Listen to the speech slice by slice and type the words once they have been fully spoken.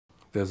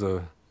There's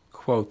a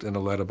quote in a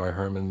letter by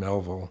Herman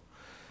Melville,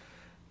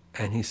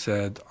 and he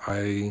said,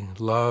 "I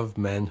love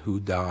men who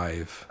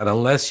dive. And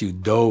unless you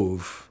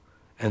dove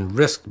and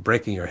risked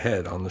breaking your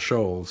head on the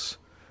shoals,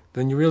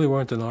 then you really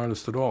weren't an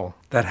artist at all."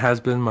 That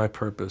has been my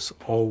purpose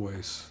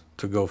always,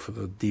 to go for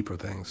the deeper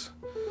things.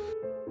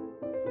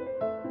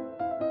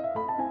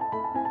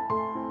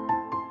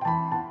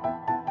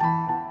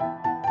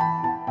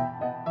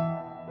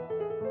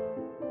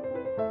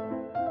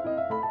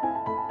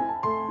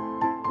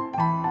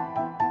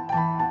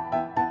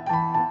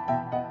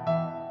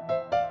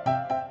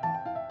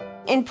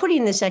 In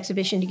putting this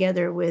exhibition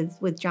together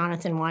with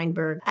Jonathan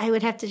Weinberg, I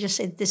would have to just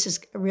say that this is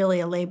really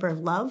a labor of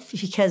love,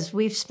 because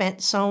we've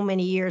spent so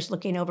many years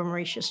looking over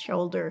Maurice's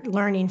shoulder,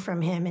 learning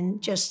from him,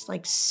 and just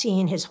like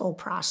seeing his whole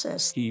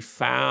process. He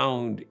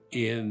found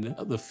in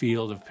the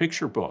field of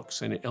picture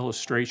books and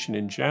illustration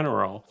in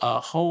general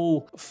a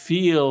whole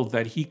field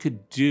that he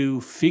could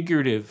do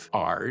figurative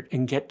art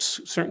and get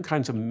certain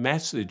kinds of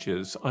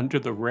messages under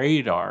the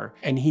radar.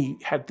 And he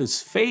had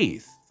this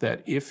faith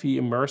that if he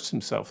immersed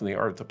himself in the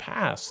art of the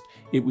past,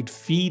 it would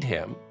feed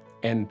him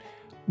and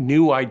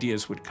new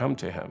ideas would come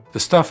to him.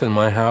 The stuff in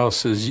my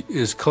house is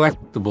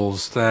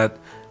collectibles that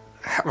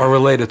are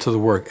related to the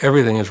work.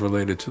 Everything is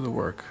related to the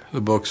work.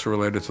 The books are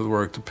related to the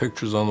work. The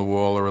pictures on the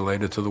wall are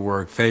related to the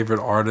work. Favorite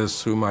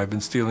artists whom I've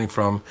been stealing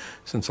from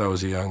since I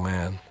was a young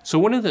man. So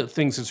one of the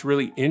things that's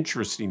really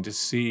interesting to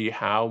see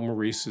how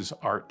Maurice's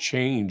art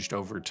changed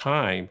over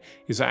time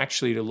is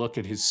actually to look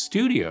at his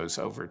studios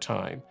over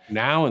time.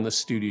 Now in the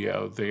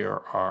studio,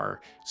 there are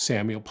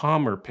Samuel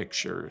Palmer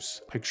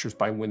pictures, pictures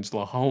by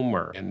Winslow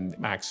Homer and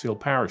Maxfield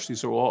Parrish.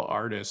 These are all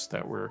artists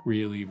that were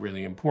really,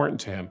 really important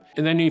to him.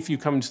 And then if you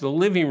come to the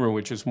living room,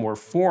 which is more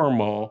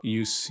formal,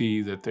 you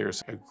see that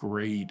there's a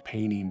great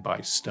painting by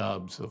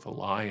Stubbs of a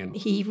lion.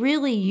 He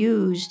really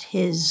used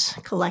his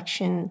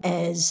collection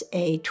as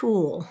a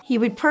tool. He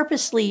would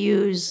purposely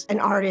use an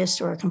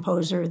artist or a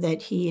composer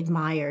that he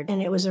admired,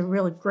 and it was a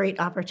really great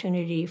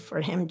opportunity for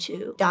him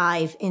to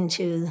dive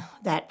into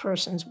that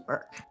person's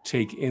work.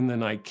 Take In the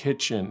Night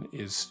Kitchen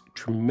is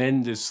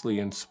tremendously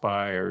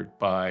inspired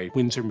by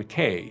Winsor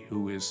McCay,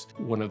 who is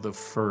one of the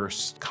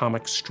first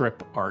comic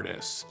strip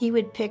artists. He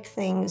would pick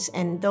things,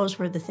 and those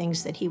were the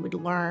things that he would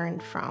learn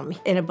from.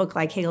 In a book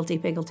like Higgledy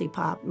Piggledy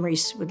Pop,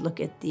 Maurice would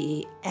look at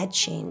the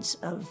etchings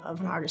of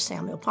an artist,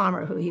 Samuel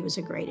Palmer, who he was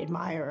a great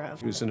admirer of.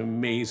 He was an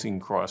amazing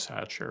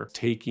crosshatcher,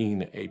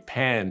 taking a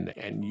pen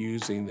and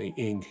using the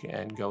ink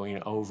and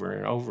going over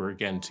and over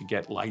again to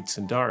get lights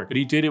and dark. But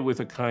he did it with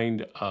a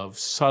kind of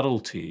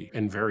subtlety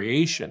and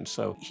variation.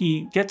 So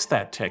he gets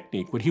that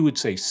technique, what he would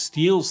say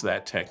steals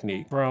that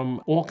technique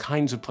from all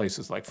kinds of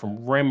places, like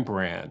from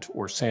Rembrandt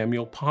or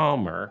Samuel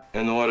Palmer.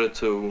 In order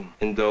to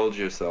indulge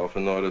yourself,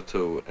 in order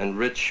to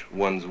enrich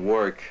one's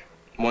work,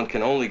 one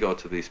can only go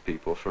to these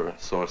people for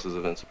sources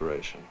of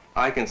inspiration.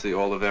 I can see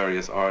all the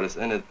various artists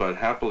in it, but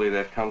happily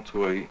they've come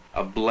to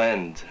a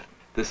blend.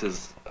 This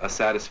is a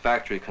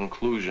satisfactory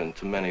conclusion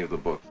to many of the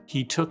books.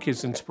 He took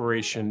his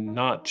inspiration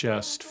not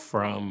just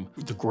from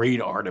the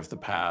great art of the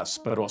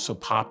past, but also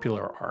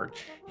popular art.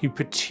 He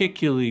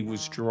particularly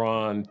was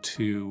drawn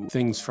to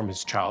things from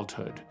his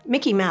childhood.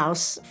 Mickey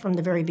Mouse, from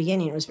the very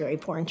beginning, was very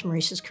important to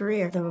Maurice's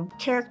career. The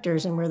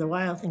characters in Where the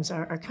Wild Things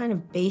are kind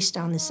of based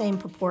on the same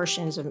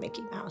proportions of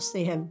Mickey Mouse.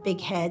 They have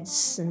big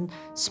heads and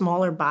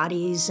smaller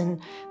bodies, and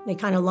they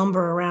kind of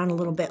lumber around a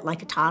little bit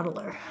like a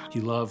toddler.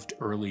 He loved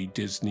early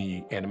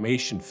Disney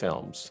animation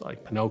films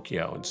like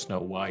Pinocchio and Snow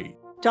White.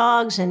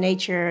 Dogs and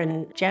nature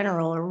in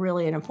general are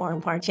really an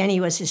important part. Jenny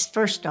was his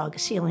first dog, a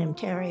Sealyham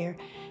Terrier,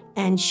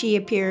 and she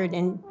appeared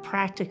in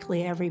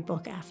practically every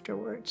book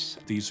afterwards.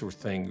 These were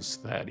things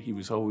that he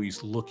was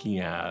always looking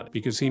at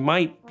because he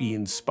might be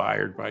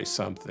inspired by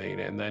something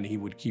and then he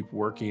would keep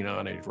working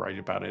on it, write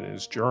about it in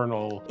his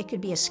journal. It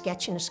could be a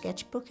sketch in a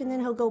sketchbook, and then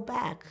he'll go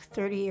back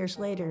 30 years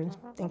later and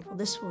think, well,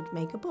 this would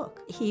make a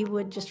book. He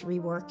would just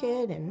rework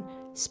it and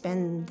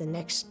spend the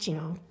next,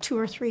 2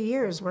 or 3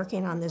 years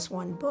working on this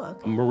one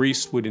book.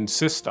 Maurice would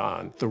insist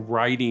on the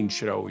writing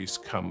should always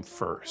come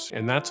first.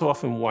 And that's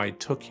often why it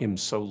took him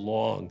so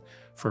long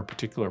for a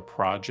particular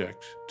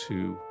project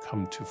to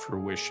come to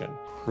fruition.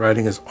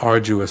 Writing is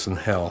arduous in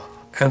hell.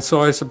 And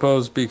so I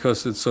suppose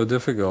because it's so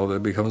difficult,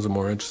 it becomes a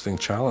more interesting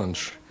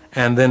challenge.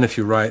 And then if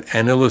you write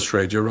and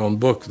illustrate your own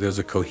book, there's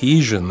a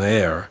cohesion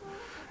there.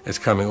 It's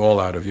coming all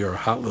out of your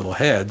hot little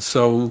head.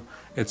 So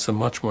it's a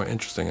much more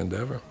interesting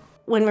endeavor.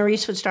 When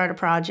Maurice would start a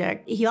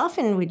project, he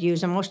often would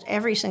use almost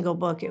every single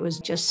book. It was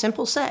just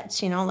simple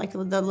sets, like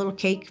with the little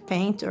cake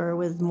paint or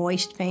with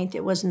moist paint.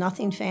 It was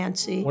nothing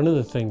fancy. One of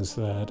the things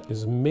that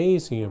is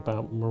amazing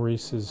about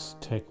Maurice's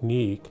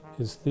technique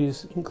is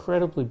these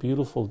incredibly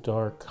beautiful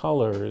dark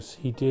colors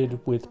he did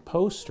with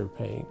poster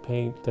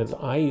paint that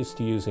I used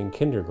to use in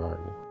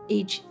kindergarten.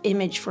 each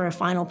image for a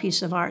final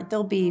piece of art,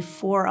 there'll be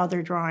 4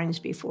 other drawings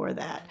before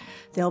that.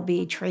 There'll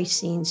be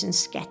tracings and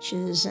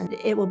sketches, and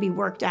it will be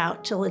worked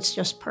out till it's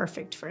just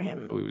perfect for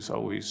him. He was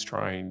always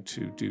trying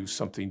to do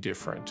something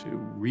different, to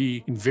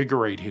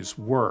reinvigorate his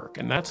work.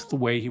 And that's the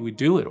way he would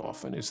do it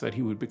often, is that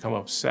he would become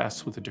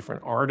obsessed with a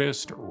different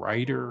artist, or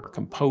writer, or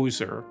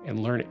composer,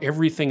 and learn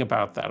everything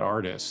about that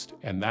artist.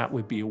 And that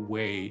would be a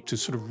way to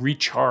sort of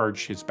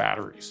recharge his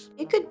batteries.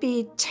 It could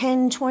be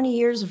 10, 20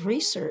 years of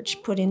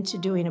research put into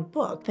doing a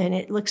book, and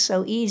it looks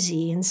so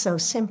easy and so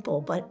simple,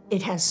 but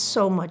it has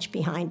so much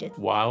behind it.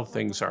 While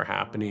things are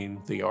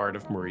happening, the art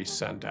of Maurice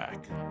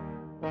Sendak.